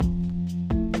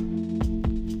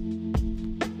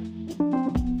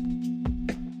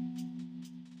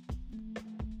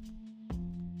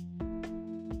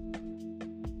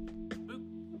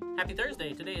Happy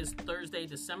Thursday. Today is Thursday,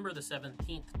 December the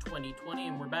 17th, 2020,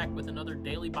 and we're back with another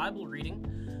daily Bible reading.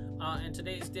 And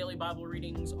today's daily Bible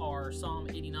readings are Psalm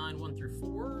 89, 1 through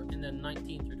 4, and then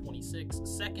 19 through 26,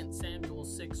 2 Samuel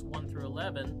 6, 1 through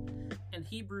 11, and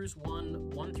Hebrews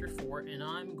 1, 1 through 4, and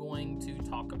I'm going to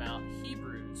talk about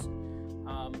Hebrews,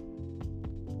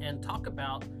 and talk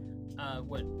about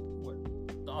what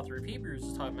the author of Hebrews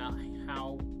is talking about,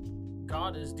 how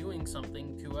God is doing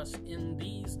something to us in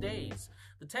these days.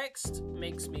 The text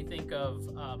makes me think of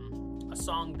a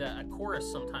song, a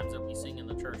chorus sometimes that we sing in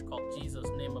the church called Jesus,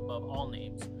 Name Above All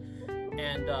Names.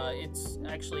 And it's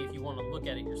actually, if you want to look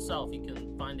at it yourself, you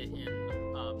can find it in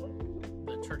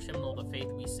the church hymnal, The Faith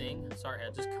We Sing. Sorry, I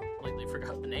just completely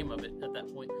forgot the name of it at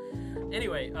that point.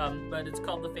 Anyway, but it's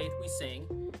called The Faith We Sing.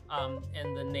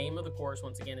 And the name of the chorus,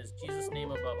 once again, is Jesus, Name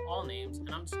Above All Names. And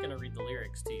I'm just going to read the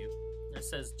lyrics to you. It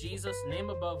says, Jesus, name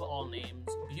above all names,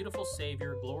 beautiful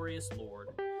Savior, glorious Lord,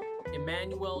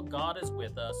 Emmanuel, God is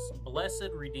with us, blessed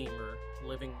Redeemer,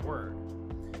 living Word.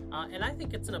 And I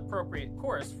think it's an appropriate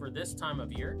chorus for this time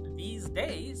of year, these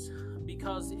days,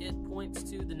 because it points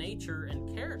to the nature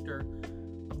and character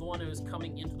of the one who is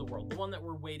coming into the world, the one that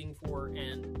we're waiting for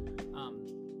and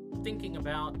thinking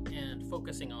about and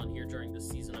focusing on here during the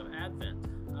season of Advent.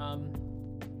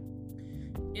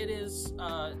 It is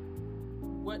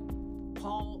what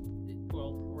Paul,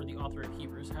 or the author of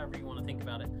Hebrews, however you want to think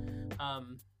about it,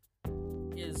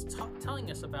 is telling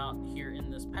us about here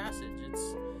in this passage.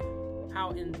 It's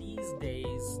how in these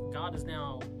days God is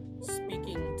now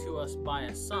speaking to us by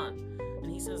a son,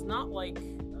 and he says not like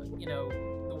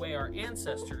the way our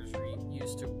ancestors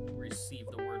used to receive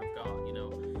the word of God.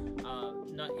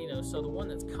 So the one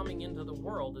that's coming into the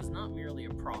world is not merely a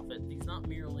prophet. He's not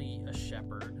merely a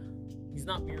shepherd. He's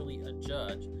not merely a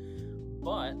judge.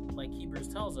 But, like Hebrews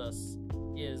tells us,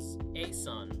 is a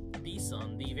son,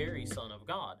 the very Son of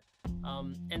God.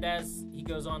 And as he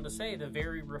goes on to say, the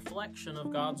very reflection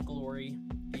of God's glory,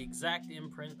 the exact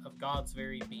imprint of God's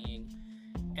very being.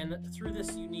 And through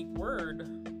this unique word,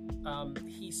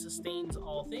 he sustains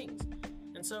all things.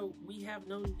 And so we have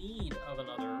no need of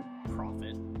another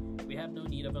prophet. We have no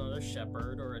need of another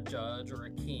shepherd or a judge or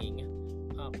a king,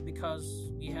 because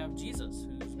we have Jesus,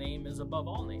 whose name is above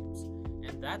all names.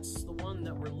 And that's the one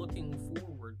that we're looking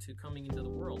forward to coming into the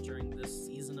world during this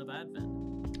season of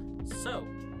Advent. So,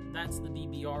 that's the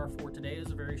DBR for today.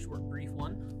 It's a very short, brief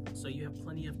one, so you have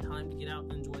plenty of time to get out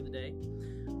and enjoy the day.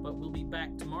 But we'll be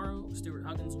back tomorrow. Stuart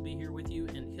Huggins will be here with you,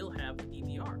 and he'll have the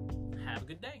DBR. Have a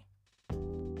good day.